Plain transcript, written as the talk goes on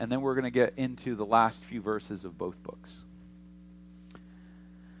and then we're going to get into the last few verses of both books.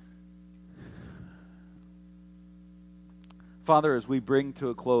 Father, as we bring to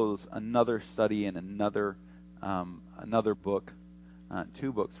a close another study in another book,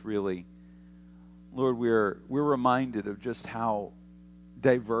 two books really, Lord, we're reminded of just how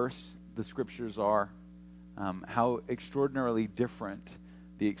diverse the Scriptures are, how extraordinarily different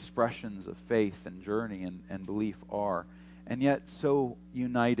the expressions of faith and journey and belief are, and yet so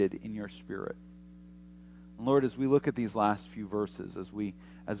united in your Spirit. And Lord, as we look at these last few verses,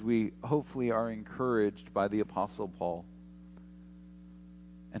 as we hopefully are encouraged by the Apostle Paul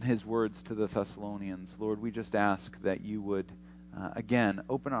and his words to the Thessalonians, Lord, we just ask that you would, again,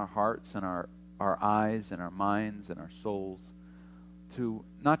 open our hearts and our eyes and our minds and our souls to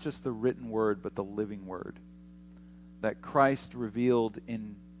not just the written word, but the living word, that Christ revealed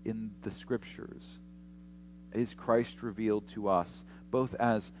in the Scriptures is Christ revealed to us, both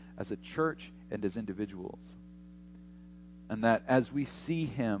as a church and as individuals. And that as we see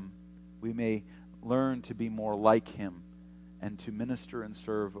him, we may learn to be more like him and to minister and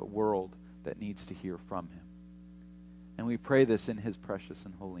serve a world that needs to hear from him. And we pray this in his precious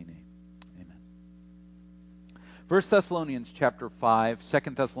and holy name. Amen. 1 Thessalonians chapter 5, 2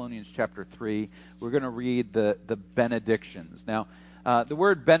 Thessalonians chapter 3, we're going to read the benedictions. Now, the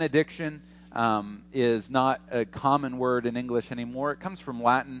word benediction is not a common word in English anymore. It comes from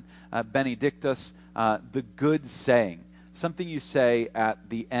Latin, benedictus, the good saying. Something you say at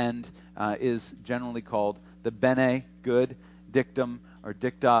the end is generally called the bene, good, dictum, or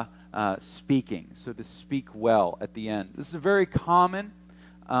dicta, speaking. So to speak well at the end. This is very common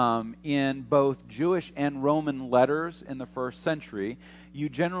in both Jewish and Roman letters in the first century. You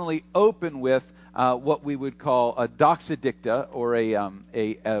generally open with what we would call a doxodicta, or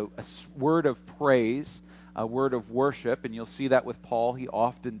a word of praise, a word of worship, and you'll see that with Paul. He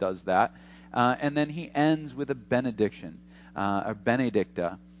often does that. And then he ends with a benediction, a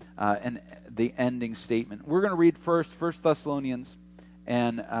benedicta, and the ending statement. We're going to read first 1 Thessalonians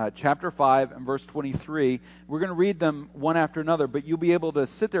and chapter 5 and verse 23. We're going to read them one after another, but you'll be able to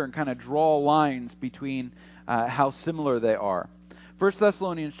sit there and kind of draw lines between how similar they are. 1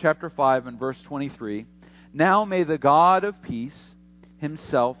 Thessalonians chapter 5 and verse 23. Now may the God of peace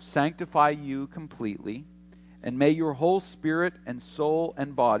himself sanctify you completely, and may your whole spirit and soul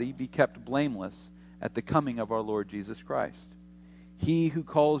and body be kept blameless at the coming of our Lord Jesus Christ. He who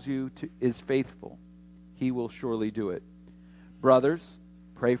calls you is faithful. He will surely do it. Brothers,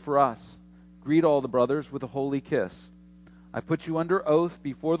 pray for us. Greet all the brothers with a holy kiss. I put you under oath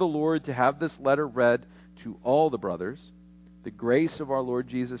before the Lord to have this letter read to all the brothers. The grace of our Lord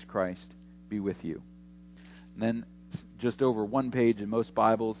Jesus Christ be with you. And then just over one page in most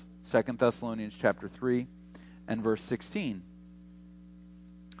Bibles, 2 Thessalonians chapter 3 and verse 16.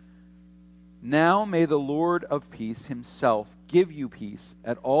 Now may the Lord of peace himself give you peace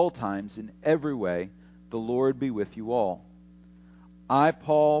at all times in every way. The Lord be with you all. I,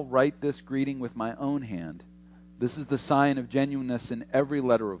 Paul, write this greeting with my own hand. This is the sign of genuineness in every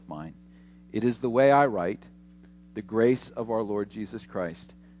letter of mine. It is the way I write. The grace of our Lord Jesus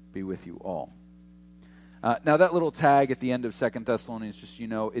Christ be with you all. Now that little tag at the end of 2 Thessalonians, just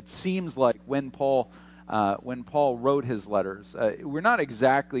it seems like when Paul wrote his letters, we're not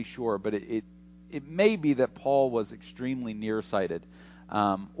exactly sure, but it may be that Paul was extremely nearsighted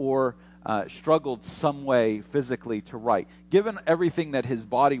or struggled some way physically to write. Given everything that his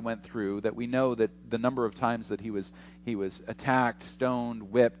body went through, that we know that the number of times that he was attacked,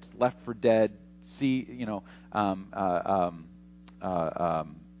 stoned, whipped, left for dead,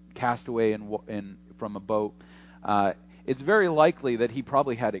 cast away from a boat. It's very likely that he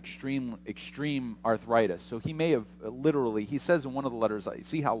probably had extreme arthritis. So he may have literally, he says in one of the letters,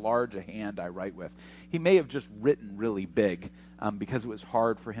 see how large a hand I write with. He may have just written really big because it was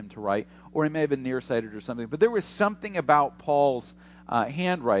hard for him to write, or he may have been nearsighted or something. But there was something about Paul's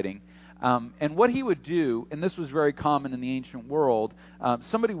handwriting. And what he would do, and this was very common in the ancient world,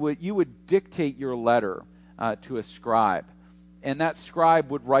 you would dictate your letter to a scribe. And that scribe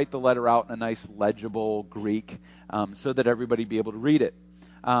would write the letter out in a nice legible Greek so that everybody be able to read it.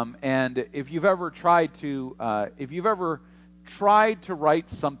 And if you've ever tried to write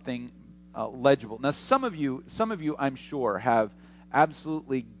something legible, now some of you I'm sure have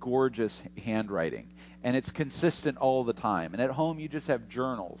absolutely gorgeous handwriting, and it's consistent all the time. And at home you just have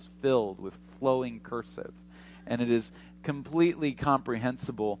journals filled with flowing cursive, and it is completely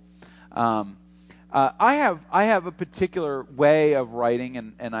comprehensible. I have a particular way of writing,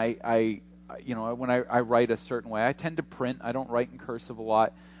 and I when I write a certain way, I tend to print. I don't write in cursive a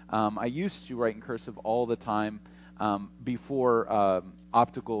lot. I used to write in cursive all the time, before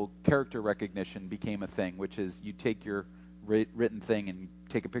optical character recognition became a thing, which is you take your written thing and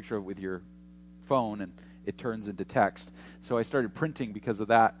take a picture of it with your phone and it turns into text. So I started printing because of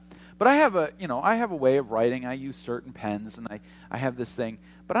that. But I have a way of writing. I use certain pens, and I have this thing.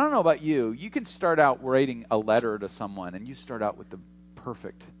 But I don't know about you. You can start out writing a letter to someone, and you start out with the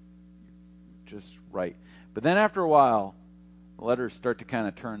perfect, just right. But then after a while, the letters start to kind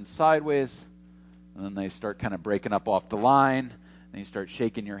of turn sideways, and then they start kind of breaking up off the line, and you start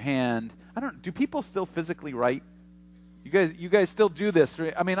shaking your hand. Do people still physically write? You guys still do this?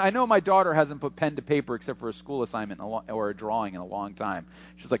 I mean, I know my daughter hasn't put pen to paper except for a school assignment or a drawing in a long time.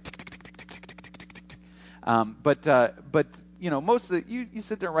 She's like tick tick tick tick tick tick tick tick tick tick. But most of you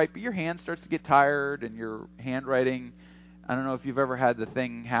sit there and write, but your hand starts to get tired and your handwriting. I don't know if you've ever had the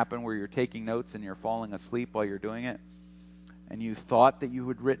thing happen where you're taking notes and you're falling asleep while you're doing it, and you thought that you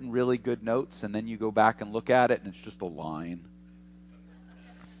had written really good notes, and then you go back and look at it and it's just a line,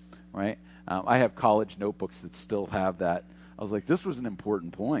 right? I have college notebooks that still have that. I was like, this was an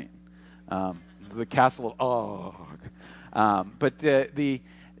important point. The Castle of Og. But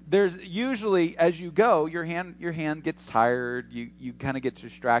there's usually, as you go, your hand gets tired. You kind of get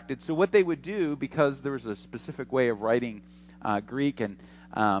distracted. So what they would do, because there was a specific way of writing Greek, and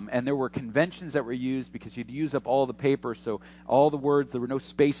there were conventions that were used because you'd use up all the paper, so all the words, there were no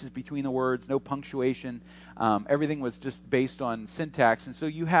spaces between the words, no punctuation. Everything was just based on syntax, and so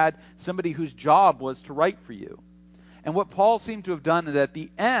you had somebody whose job was to write for you. And what Paul seemed to have done is at the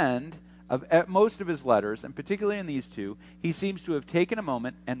end of most of his letters, and particularly in these two, he seems to have taken a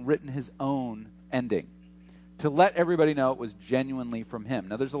moment and written his own ending to let everybody know it was genuinely from him.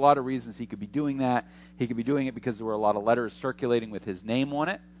 Now, there's a lot of reasons he could be doing that. He could be doing it because there were a lot of letters circulating with his name on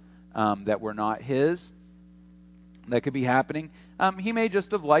it that were not his. That could be happening. He may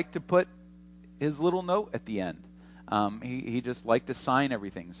just have liked to put his little note at the end. He just liked to sign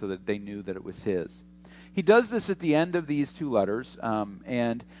everything so that they knew that it was his. He does this at the end of these two letters,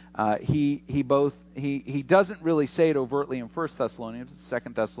 and he doesn't really say it overtly in 1 Thessalonians. In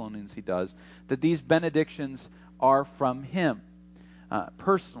 2 Thessalonians he does, that these benedictions are from him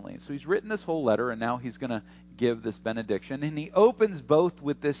personally. So he's written this whole letter, and now he's going to give this benediction. And he opens both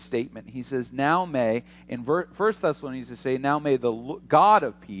with this statement. He says, now may, in 1 Thessalonians he says, now may the God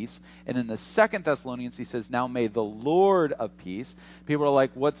of peace. And in the 2 Thessalonians he says, now may the Lord of peace. People are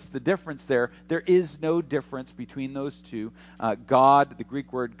like, what's the difference there? There is no difference between those two. God, the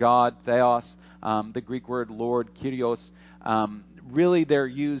Greek word God, theos, the Greek word Lord, Kyrios, really they're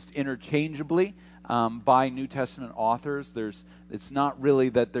used interchangeably by New Testament authors. It's not really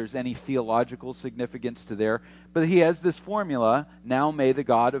that there's any theological significance to there, but he has this formula, now may the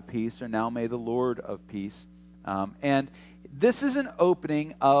God of peace, or now may the Lord of peace. And this is an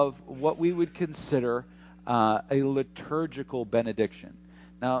opening of what we would consider a liturgical benediction.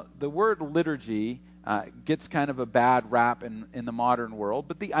 Now, the word liturgy gets kind of a bad rap in the modern world,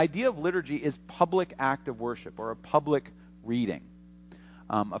 but the idea of liturgy is public act of worship, or a public reading,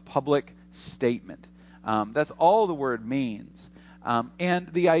 a public statement. That's all the word means. And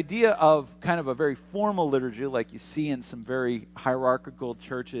the idea of kind of a very formal liturgy, like you see in some very hierarchical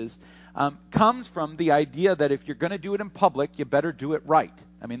churches, comes from the idea that if you're going to do it in public, you better do it right.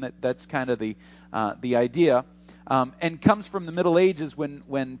 I mean, that's kind of the idea. And comes from the Middle Ages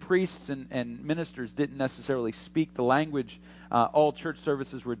when priests and ministers didn't necessarily speak the language. All church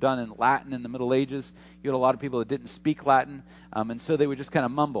services were done in Latin in the Middle Ages. You had a lot of people that didn't speak Latin, and so they would just kind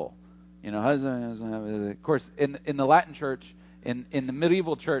of mumble. Of course, in the Latin church, in the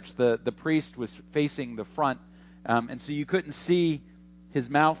medieval church, the priest was facing the front, and so you couldn't see his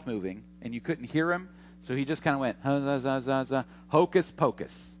mouth moving, and you couldn't hear him, so he just kind of went, hocus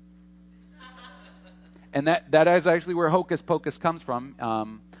pocus. And that is actually where hocus pocus comes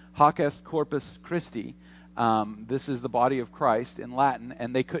from, hoc est corpus Christi. This is the body of Christ in Latin,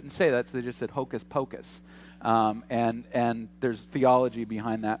 and they couldn't say that, so they just said hocus pocus. And there's theology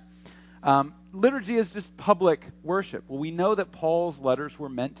behind that. Liturgy is just public worship. Well, we know that Paul's letters were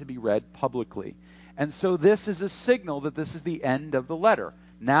meant to be read publicly. And so this is a signal that this is the end of the letter.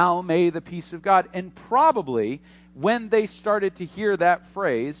 Now may the peace of God. And probably when they started to hear that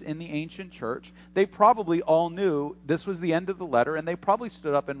phrase in the ancient church, they probably all knew this was the end of the letter, and they probably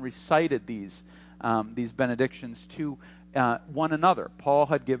stood up and recited these benedictions to one another. Paul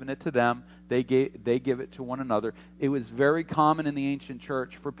had given it to them. They give it to one another. It was very common in the ancient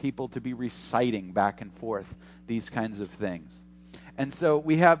church for people to be reciting back and forth these kinds of things. And so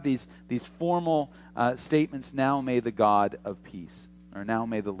we have these formal statements, now may the God of peace, or now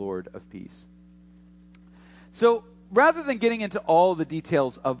may the Lord of peace. So rather than getting into all the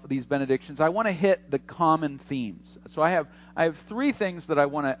details of these benedictions, I want to hit the common themes. So I have three things that I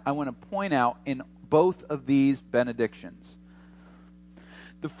want to point out in both of these benedictions.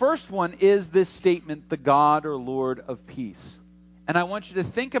 The first one is this statement, the God or Lord of peace. And I want you to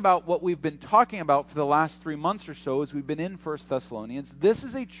think about what we've been talking about for the last 3 months or so as we've been in 1 Thessalonians. This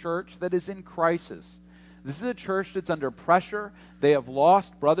is a church that is in crisis. This is a church that's under pressure. They have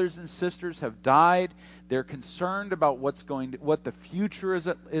lost brothers and sisters, have died. They're concerned about what the future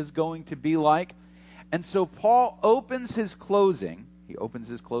is going to be like. And so Paul opens his closing.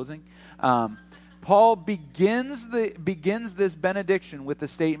 Paul begins this benediction with the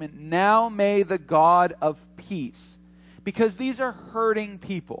statement, "Now may the God of peace," because these are hurting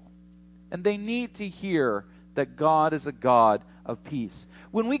people, and they need to hear that God is a God of peace.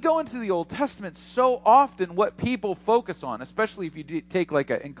 When we go into the Old Testament, so often what people focus on, especially if you take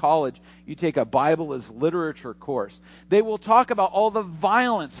in college, you take a Bible as literature course, they will talk about all the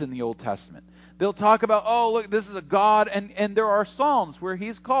violence in the Old Testament. They'll talk about, oh, look, this is a God, and there are Psalms where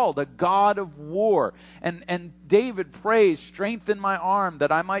he's called a God of war. And David prays, "Strengthen my arm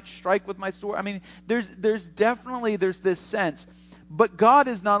that I might strike with my sword." I mean, there's definitely this sense. But God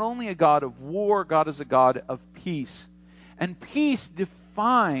is not only a God of war, God is a God of peace. And peace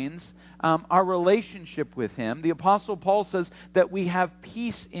defines our relationship with him. The Apostle Paul says that we have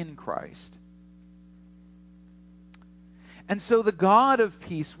peace in Christ. And so the God of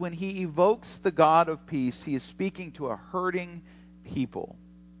peace, when he evokes the God of peace, he is speaking to a hurting people.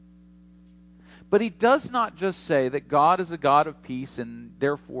 But he does not just say that God is a God of peace and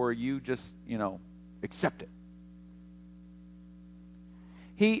therefore you just, accept it.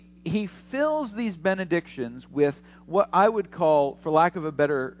 He fills these benedictions with what I would call, for lack of a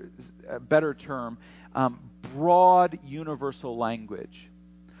better term, broad universal language.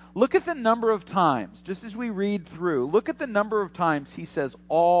 Look at the number of times, just as we read through, look at the number of times he says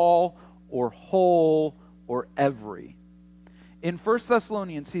all or whole or every. In 1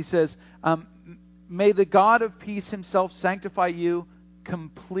 Thessalonians, he says, "May the God of peace himself sanctify you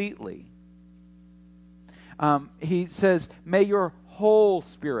completely." He says, "May your whole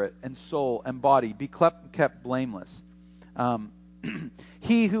spirit and soul and body be kept blameless."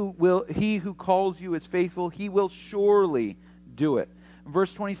 He who calls you is faithful, he will surely do it.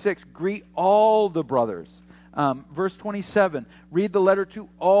 Verse 26, greet all the brothers. Verse 27, read the letter to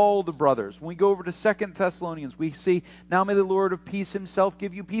all the brothers. When we go over to 2 Thessalonians, we see, "Now may the Lord of peace himself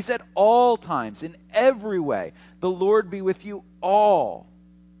give you peace at all times, in every way. The Lord be with you all."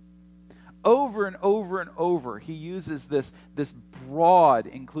 Over and over and over, he uses this broad,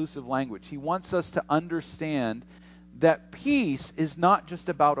 inclusive language. He wants us to understand that peace is not just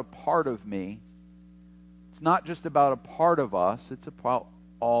about a part of me. It's not just about a part of us. It's about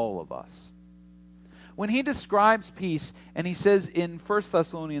all of us. When he describes peace, and he says in 1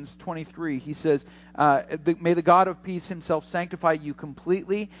 Thessalonians 23, he says, "May the God of peace himself sanctify you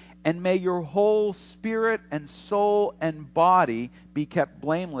completely, and may your whole spirit and soul and body be kept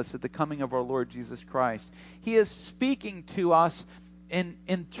blameless at the coming of our Lord Jesus Christ." He is speaking to us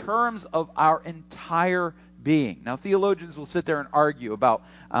in terms of our entire being. Now, theologians will sit there and argue about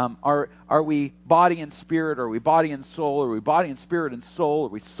are we body and spirit, or are we body and soul, or are we body and spirit and soul, or are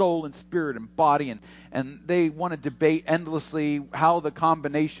we soul and spirit and body, and they want to debate endlessly how the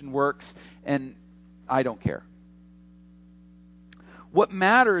combination works, and I don't care. What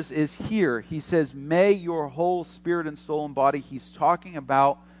matters is here, he says, "May your whole spirit and soul and body." He's talking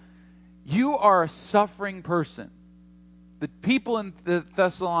about you are a suffering person. The people in the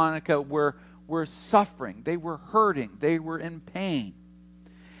Thessalonica were suffering. They were hurting. They were in pain.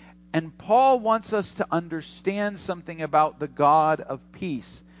 And Paul wants us to understand something about the God of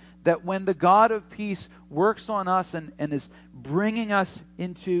peace. That when the God of peace works on us and is bringing us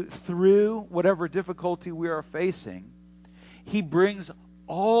through whatever difficulty we are facing, he brings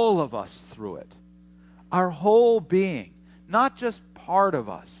all of us through it. Our whole being, not just part of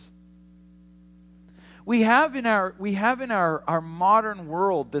us. We have in our modern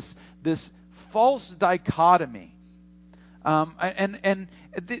world this false dichotomy, and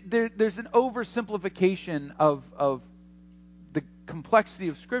there's an oversimplification of the complexity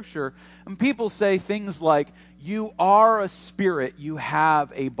of Scripture, and people say things like, "You are a spirit, you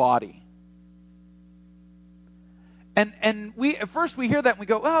have a body." And we at first we hear that and we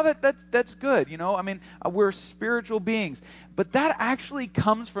go, "Oh, that's good, we're spiritual beings." But that actually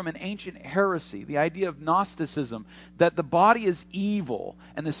comes from an ancient heresy, the idea of Gnosticism, that the body is evil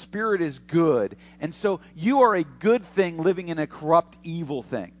and the spirit is good, and so you are a good thing living in a corrupt, evil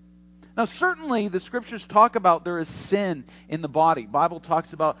thing. Now, certainly the scriptures talk about there is sin in the body. Bible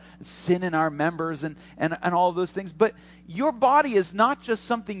talks about sin in our members and all of those things. But your body is not just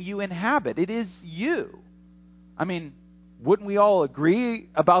something you inhabit. It is you. I mean, wouldn't we all agree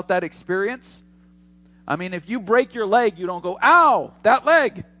about that experience? I mean, if you break your leg, you don't go, ow, that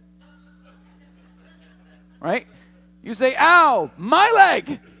leg. Right? You say, ow, my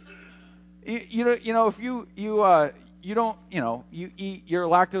leg. You know, if you don't, you eat, you're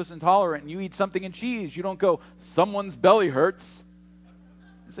lactose intolerant and you eat something in cheese, you don't go, someone's belly hurts.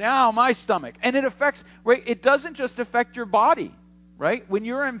 You say, ow, my stomach. And it affects, right? It doesn't just affect your body, right? When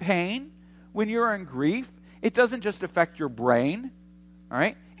you're in pain, when you're in grief, it doesn't just affect your brain, all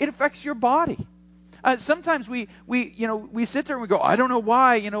right? It affects your body. Sometimes we sit there and we go, I don't know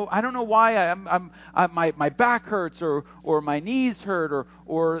why, my back hurts or my knees hurt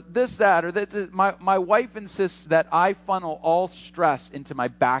or this, that, or that. My wife insists that I funnel all stress into my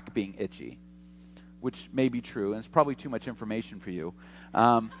back being itchy, which may be true, and it's probably too much information for you.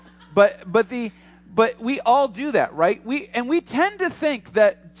 But we all do that, right? We tend to think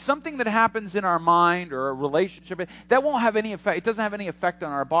that something that happens in our mind or a relationship, that won't have any effect. It doesn't have any effect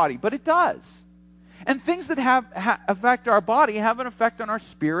on our body, but it does. And things that affect our body have an effect on our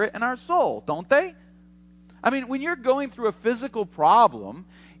spirit and our soul, don't they? I mean, when you're going through a physical problem,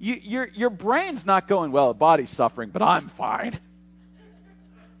 your brain's not going, well, the body's suffering, but I'm fine.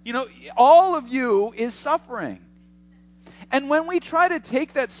 All of you is suffering. And when we try to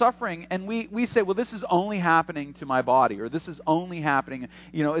take that suffering and we say, well, this is only happening to my body, or this is only happening,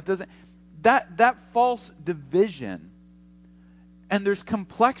 it doesn't, that false division. And there's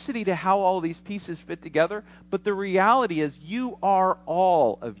complexity to how all these pieces fit together, but the reality is you are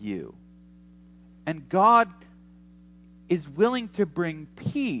all of you. And God is willing to bring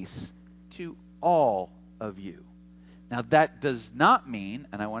peace to all of you. Now that does not mean,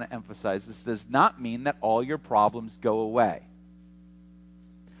 and I want to emphasize this, does not mean that all your problems go away.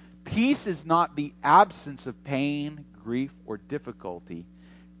 Peace is not the absence of pain, grief, or difficulty.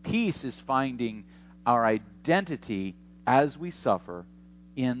 Peace is finding our identity as we suffer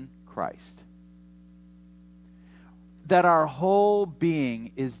in Christ. That our whole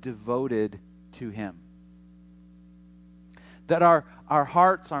being is devoted to Him. That our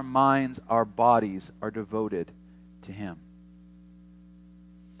hearts, our minds, our bodies are devoted to Him.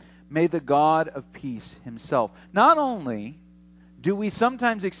 May the God of peace Himself, not only do we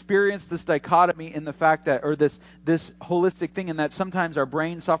sometimes experience this dichotomy in the fact that, or this holistic thing in that sometimes our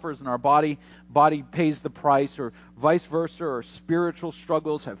brain suffers and our body pays the price, or vice versa, or spiritual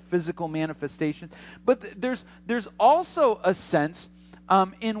struggles have physical manifestations. But there's also a sense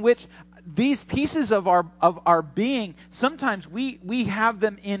in which these pieces of our being, sometimes we have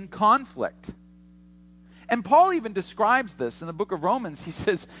them in conflict. And Paul even describes this in the book of Romans. He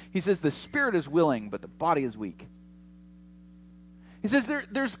says the spirit is willing, but the body is weak. He says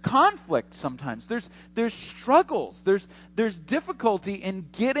there's conflict sometimes. There's struggles. There's difficulty in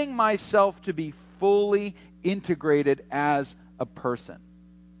getting myself to be fully integrated as a person.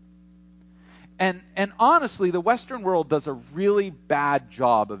 And honestly, the Western world does a really bad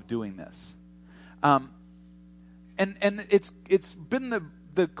job of doing this. And it's been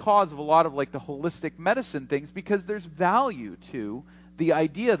the cause of a lot of like the holistic medicine things, because there's value to the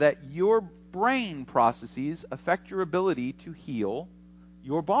idea that your brain processes affect your ability to heal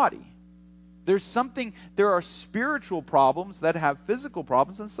your body. There are spiritual problems that have physical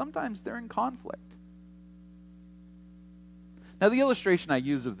problems, and sometimes they're in conflict. Now, the illustration I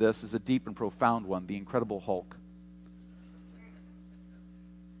use of this is a deep and profound one, the Incredible Hulk.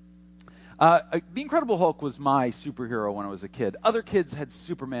 The Incredible Hulk was my superhero when I was a kid. Other kids had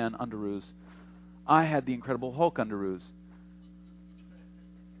Superman underoos. I had the Incredible Hulk underoos.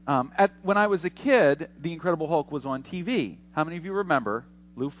 When I was a kid, the Incredible Hulk was on TV. How many of you remember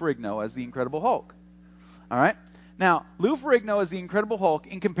Lou Ferrigno as the Incredible Hulk? All right. Now, Lou Ferrigno as the Incredible Hulk,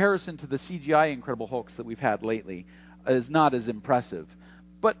 in comparison to the CGI Incredible Hulks that we've had lately, is not as impressive.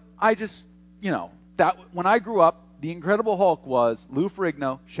 But I just, that when I grew up, the Incredible Hulk was Lou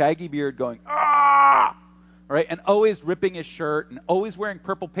Ferrigno, shaggy beard, going, ah! Right? And always ripping his shirt and always wearing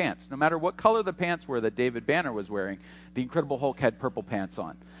purple pants. No matter what color the pants were that David Banner was wearing, the Incredible Hulk had purple pants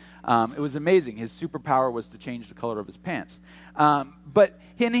on. It was amazing. His superpower was to change the color of his pants. But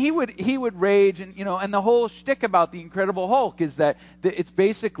he would rage, and the whole shtick about the Incredible Hulk is that it's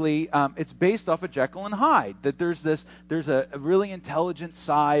basically it's based off of Jekyll and Hyde. That there's a really intelligent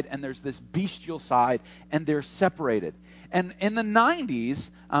side and there's this bestial side, and they're separated. And in the 90s,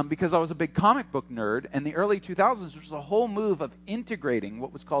 because I was a big comic book nerd, in the early 2000s, there was a whole move of integrating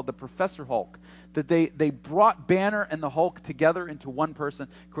what was called the Professor Hulk. That they brought Banner and the Hulk together into one person.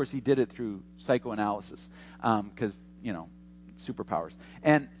 Of course, course, he did it through psychoanalysis because, superpowers.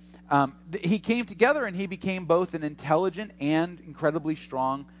 And he came together and he became both an intelligent and incredibly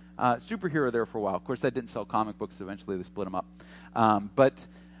strong superhero there for a while. Of course, that didn't sell comic books. Eventually, they split them up.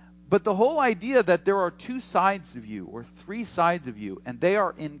 But the whole idea that there are two sides of you or three sides of you, and they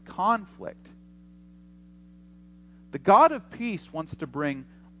are in conflict. The God of peace wants to bring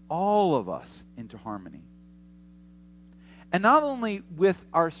all of us into harmony. And not only with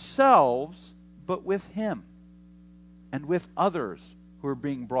ourselves, but with Him and with others who are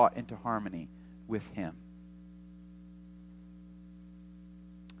being brought into harmony with Him.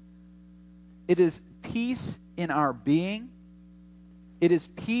 It is peace in our being. It is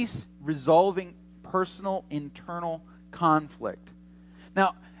peace resolving personal, internal conflict.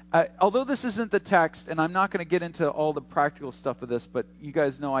 Now, although this isn't the text, and I'm not going to get into all the practical stuff of this, but you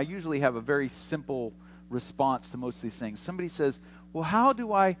guys know I usually have a very simple response to most of these things. Somebody says, well, how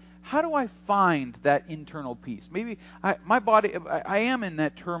do I find that internal peace? Maybe I am in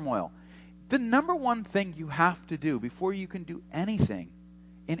that turmoil. The number one thing you have to do before you can do anything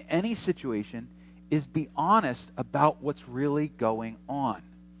in any situation is be honest about what's really going on.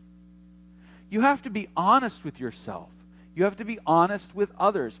 You have to be honest with yourself. You have to be honest with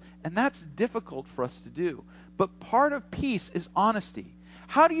others. And that's difficult for us to do. But part of peace is honesty.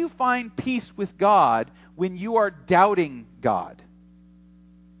 How do you find peace with God when you are doubting God?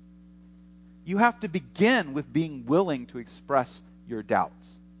 You have to begin with being willing to express your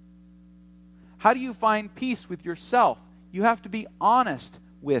doubts. How do you find peace with yourself? You have to be honest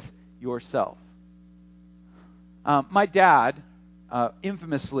with yourself. My dad,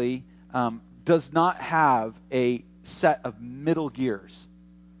 infamously, does not have a set of middle gears.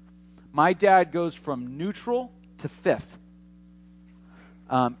 My dad goes from neutral to fifth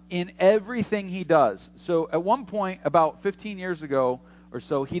in everything he does. So at one point, about 15 years ago or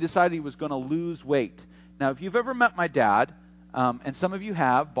so, he decided he was going to lose weight. Now, if you've ever met my dad, and some of you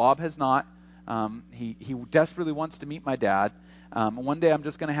have, Bob has not, he desperately wants to meet my dad. One day I'm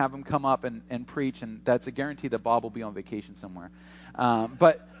just going to have him come up and preach, and that's a guarantee that Bob will be on vacation somewhere.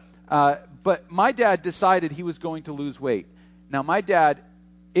 But my dad decided he was going to lose weight. Now,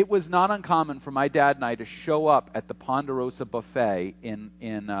 it was not uncommon for my dad and I to show up at the Ponderosa Buffet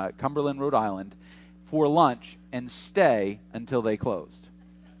in Cumberland, Rhode Island, for lunch and stay until they closed.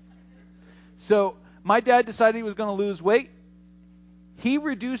 So my dad decided he was going to lose weight. He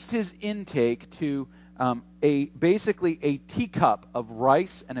reduced his intake to basically a teacup of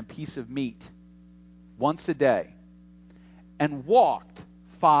rice and a piece of meat once a day, and walked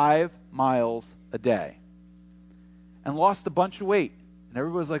 5 miles a day, and lost a bunch of weight. And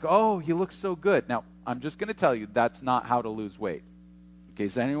everybody's like, oh, he looks so good. Now, I'm just going to tell you, that's not how to lose weight, in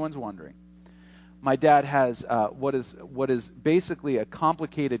case anyone's wondering. My dad has what is basically a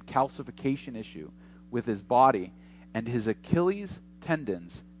complicated calcification issue with his body, and his Achilles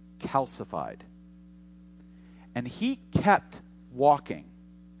tendons calcified. And he kept walking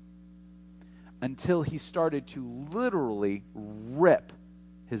until he started to literally rip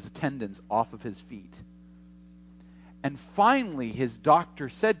his tendons off of his feet. And finally, his doctor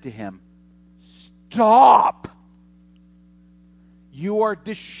said to him, "Stop! You are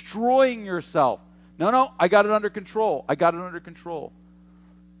destroying yourself." No, I got it under control.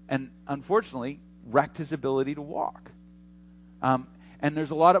 And unfortunately, wrecked his ability to walk. And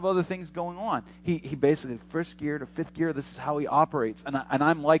there's a lot of other things going on. He basically, first gear to fifth gear, this is how he operates. And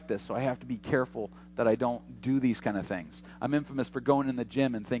I'm like this, so I have to be careful that I don't do these kind of things. I'm infamous for going in the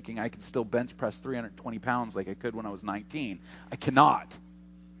gym and thinking I can still bench press 320 pounds like I could when I was 19. I cannot.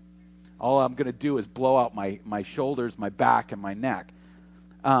 All I'm going to do is blow out my shoulders, my back, and my neck.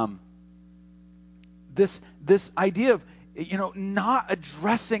 This idea of, not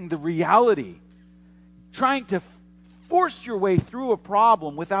addressing the reality, trying to force your way through a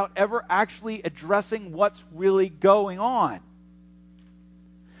problem without ever actually addressing what's really going on,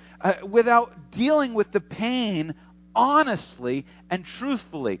 without dealing with the pain honestly and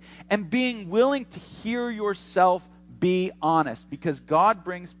truthfully, and being willing to hear yourself be honest, because God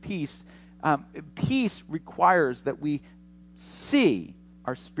brings peace. Peace requires that we see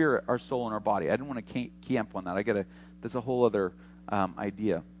our spirit, our soul, and our body. I didn't want to camp on that. That's a whole other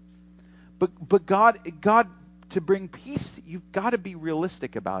idea. But God, to bring peace, you've got to be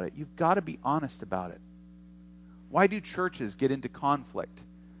realistic about it. You've got to be honest about it. Why do churches get into conflict?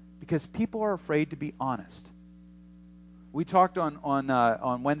 Because people are afraid to be honest. We talked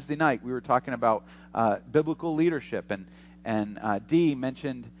on Wednesday night. We were talking about biblical leadership, and Dee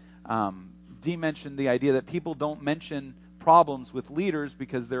mentioned the idea that people don't mention problems with leaders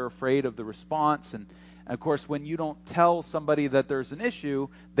because they're afraid of the response, and And of course, when you don't tell somebody that there's an issue,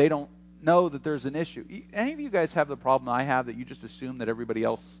 they don't know that there's an issue. Any of you guys have the problem I have, that you just assume that everybody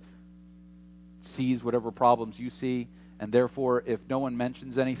else sees whatever problems you see, and therefore if no one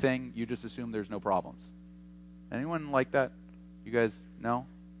mentions anything, you just assume there's no problems? Anyone like that? You guys know?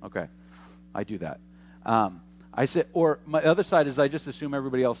 Okay. I do that. I say, or my other side is I just assume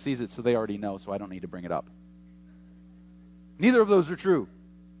everybody else sees it, so they already know, so I don't need to bring it up. Neither of those are true.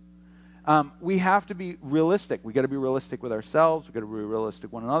 We have to be realistic. We got to be realistic with ourselves. We got to be realistic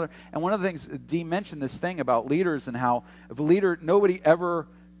with one another. And one of the things, Dee mentioned this thing about leaders and how if a leader, nobody ever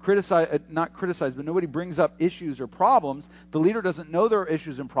not criticized, but nobody brings up issues or problems, the leader doesn't know there are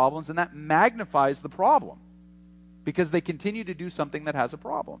issues and problems, and that magnifies the problem because they continue to do something that has a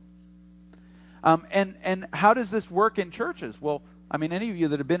problem. And how does this work in churches? Well, I mean, any of you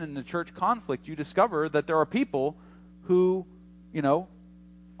that have been in a church conflict, you discover that there are people who,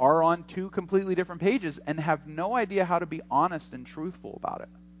 are on two completely different pages and have no idea how to be honest and truthful about it.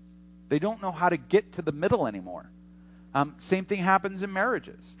 They don't know how to get to the middle anymore. Same thing happens in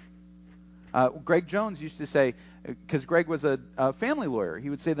marriages. Greg Jones used to say, because Greg was a family lawyer,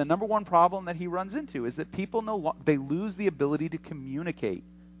 he would say the number one problem that he runs into is that people they lose the ability to communicate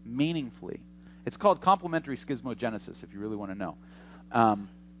meaningfully. It's called complementary schismogenesis, if you really want to know.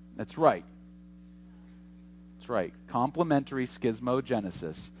 That's right. That's right. Complementary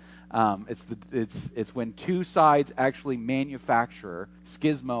schismogenesis. It's when two sides actually manufacture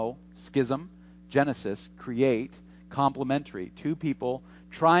schism, genesis, create complementary. Two people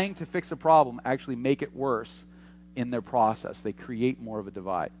trying to fix a problem actually make it worse in their process. They create more of a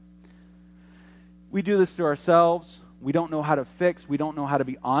divide. We do this to ourselves. We don't know how to fix. We don't know how to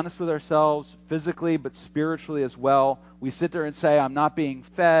be honest with ourselves physically, but spiritually as well. We sit there and say, I'm not being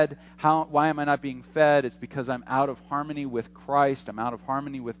fed. Why am I not being fed? It's because I'm out of harmony with Christ. I'm out of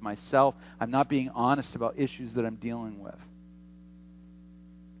harmony with myself. I'm not being honest about issues that I'm dealing with.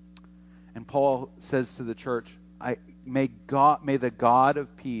 And Paul says to the church, may the God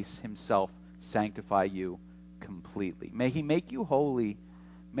of peace himself sanctify you completely. May he make you holy.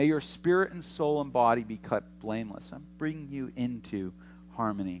 May your spirit and soul and body be kept blameless. I'm bringing you into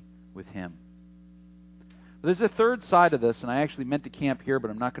harmony with him. But there's a third side of this, and I actually meant to camp here, but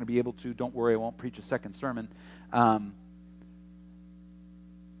I'm not going to be able to. Don't worry, I won't preach a second sermon.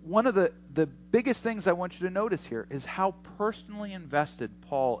 One of the biggest things I want you to notice here is how personally invested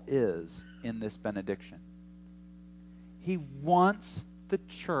Paul is in this benediction. He wants the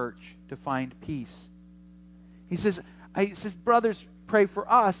church to find peace. He says, brothers, pray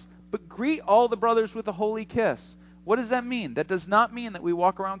for us, but greet all the brothers with a holy kiss. What does that mean? That does not mean that we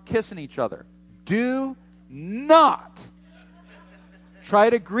walk around kissing each other. Do not try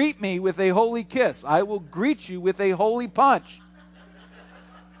to greet me with a holy kiss. I will greet you with a holy punch.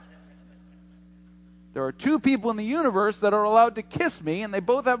 There are two people in the universe that are allowed to kiss me, and they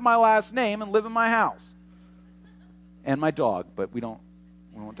both have my last name and live in my house. And my dog, but we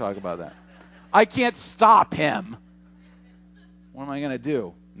won't talk about that. I can't stop him. What am I going to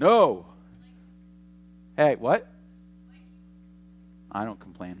do? No. Hey, what? I don't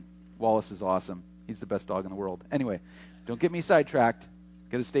complain. Wallace is awesome. He's the best dog in the world. Anyway, don't get me sidetracked.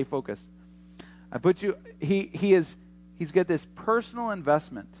 Got to stay focused. He's got this personal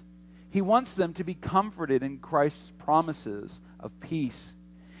investment. He wants them to be comforted in Christ's promises of peace.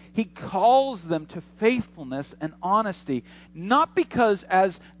 He calls them to faithfulness and honesty, not because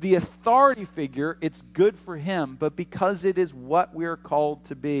as the authority figure it's good for him, but because it is what we're called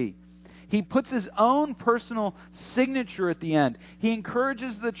to be. He puts his own personal signature at the end. He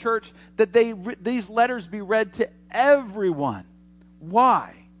encourages the church that these letters be read to everyone.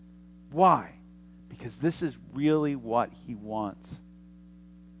 Why? Why? Because this is really what he wants.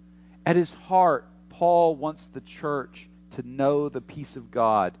 At his heart, Paul wants the church to know the peace of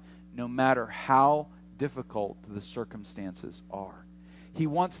God, no matter how difficult the circumstances are. He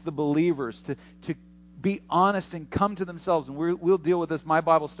wants the believers to be honest and come to themselves. And we'll deal with this. My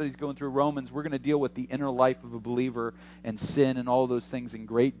Bible study is going through Romans. We're going to deal with the inner life of a believer and sin and all those things in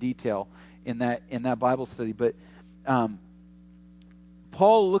great detail in that Bible study. But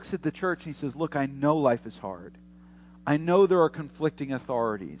Paul looks at the church and he says, look, I know life is hard. I know there are conflicting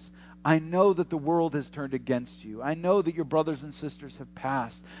authorities. I know that the world has turned against you. I know that your brothers and sisters have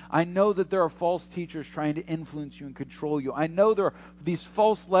passed. I know that there are false teachers trying to influence you and control you. I know there are these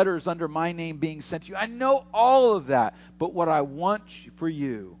false letters under my name being sent to you. I know all of that. But what I want for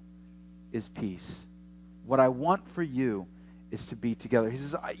you is peace. What I want for you is to be together. He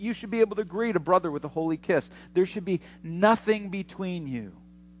says, you should be able to greet a brother with a holy kiss. There should be nothing between you.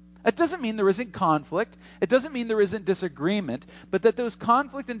 That doesn't mean there isn't conflict. It doesn't mean there isn't disagreement, but that those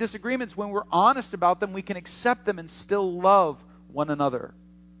conflict and disagreements, when we're honest about them, we can accept them and still love one another.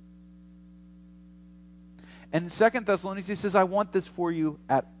 And in 2 Thessalonians, he says, I want this for you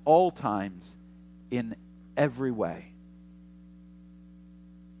at all times, in every way.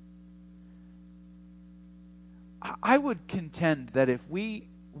 I would contend that if we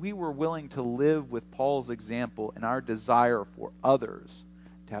were willing to live with Paul's example in our desire for others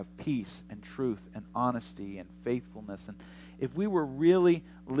to have peace and truth and honesty and faithfulness, and if we were really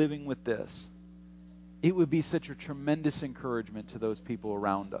living with this, it would be such a tremendous encouragement to those people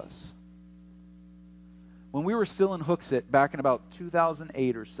around us. When we were still in Hooksett, back in about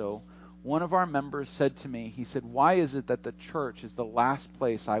 2008 or so, one of our members said to me, he said, why is it that the church is the last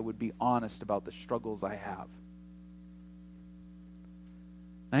place I would be honest about the struggles I have?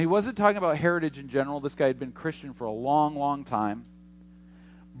 Now, he wasn't talking about Heritage in general. This guy had been Christian for a long, long time.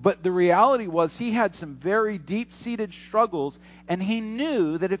 But the reality was he had some very deep-seated struggles, and he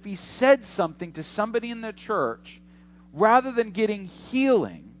knew that if he said something to somebody in the church, rather than getting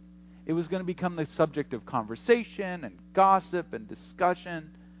healing, it was going to become the subject of conversation and gossip and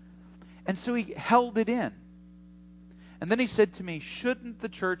discussion. And so he held it in. And then he said to me, shouldn't the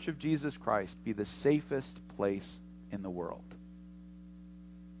Church of Jesus Christ be the safest place in the world?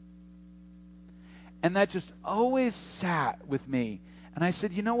 And that just always sat with me. And I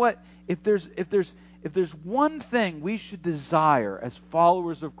said, you know what? If there's one thing we should desire as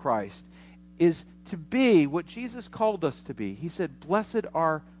followers of Christ, is to be what Jesus called us to be. He said, blessed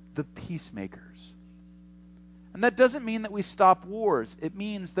are the peacemakers. And that doesn't mean that we stop wars. It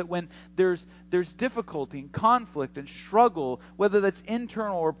means that when there's difficulty and conflict and struggle, whether that's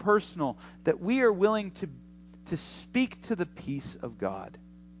internal or personal, that we are willing to speak to the peace of God,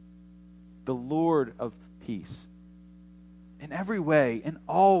 the Lord of peace. In every way, in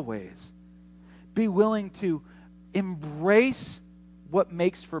all ways. Be willing to embrace what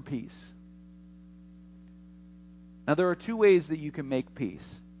makes for peace. Now, there are two ways that you can make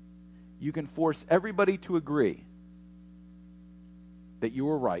peace. You can force everybody to agree that you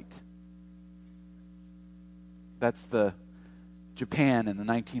were right. That's the Japan in the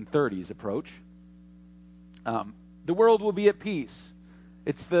 1930s approach. The world will be at peace.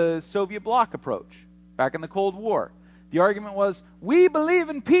 It's the Soviet bloc approach back in the Cold War. The argument was, we believe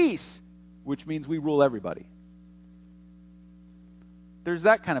in peace, which means we rule everybody. There's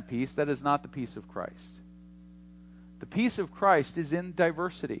that kind of peace. That is not the peace of Christ. The peace of Christ is in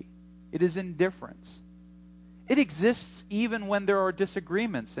diversity. It is in difference. It exists even when there are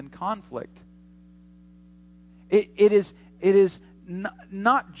disagreements and conflict. It is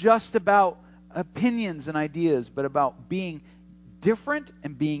not just about opinions and ideas, but about being different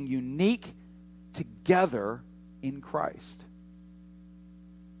and being unique together in Christ.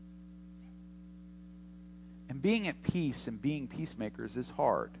 And being at peace and being peacemakers is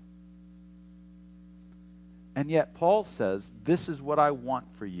hard. And yet Paul says, this is what I want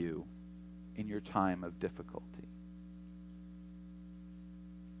for you in your time of difficulty.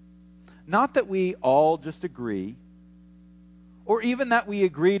 Not that we all just agree, or even that we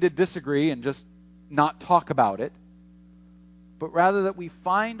agree to disagree and just not talk about it, but rather that we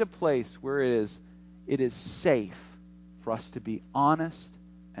find a place where it is safe for us to be honest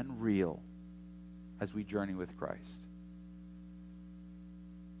and real as we journey with Christ.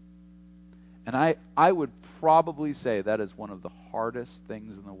 And I would probably say that is one of the hardest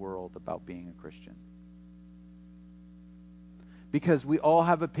things in the world about being a Christian. Because we all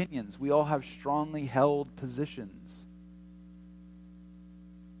have opinions. We all have strongly held positions.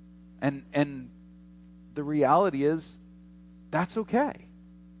 And the reality is, that's okay.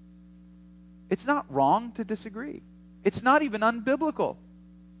 It's not wrong to disagree. It's not even unbiblical.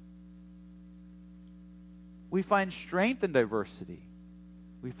 We find strength in diversity.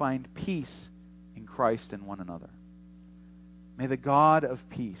 We find peace in Christ and one another. May the God of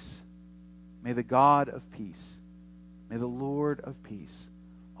peace, may the God of peace, may the Lord of peace,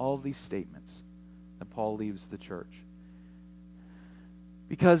 all these statements that Paul leaves the church.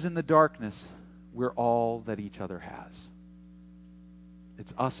 Because in the darkness, we're all that each other has.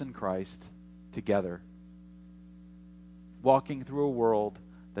 It's us and Christ together, walking through a world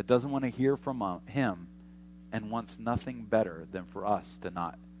that doesn't want to hear from Him and wants nothing better than for us to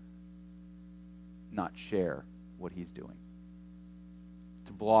not share what He's doing.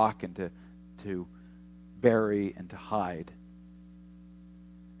 To block and to bury and to hide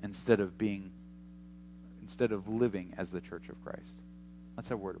instead of living as the church of Christ. Let's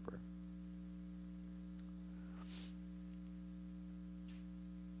have a word of prayer.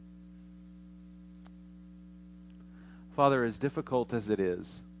 Father, as difficult as it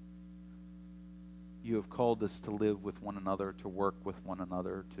is You have called us to live with one another, to work with one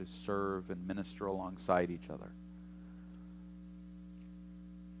another, to serve and minister alongside each other.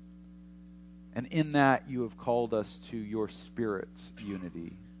 And in that, you have called us to your Spirit's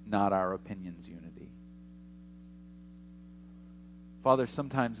unity, not our opinions' unity. Father,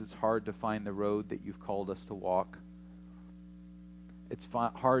 sometimes it's hard to find the road that you've called us to walk. It's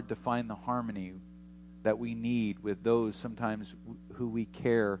hard to find the harmony that we need with those sometimes who we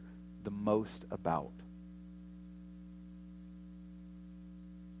care the most about.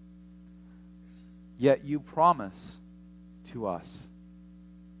 Yet you promise to us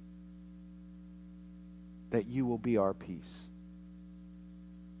that you will be our peace.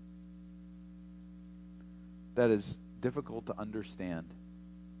 That is difficult to understand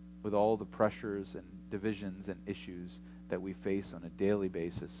with all the pressures and divisions and issues that we face on a daily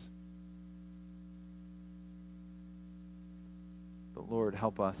basis. But Lord,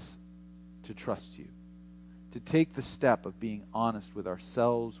 help us to trust you, to take the step of being honest with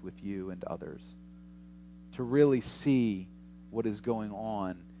ourselves, with you, and others, to really see what is going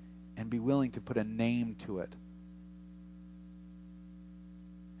on and be willing to put a name to it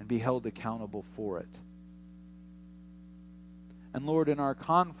and be held accountable for it. And Lord, in our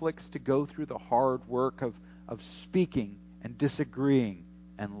conflicts, to go through the hard work of speaking and disagreeing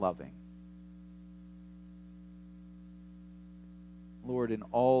and loving. Lord, in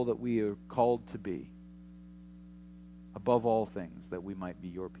all that we are called to be, above all things, that we might be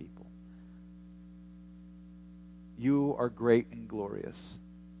your people. You are great and glorious,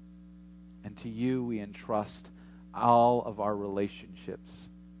 and to you we entrust all of our relationships,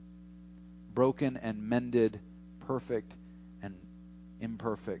 broken and mended, perfect and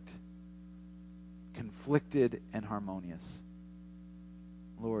imperfect, conflicted and harmonious.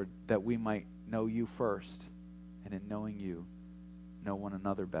 Lord, that we might know you first, and in knowing you, know one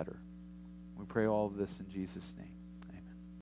another better. We pray all of this in Jesus' name.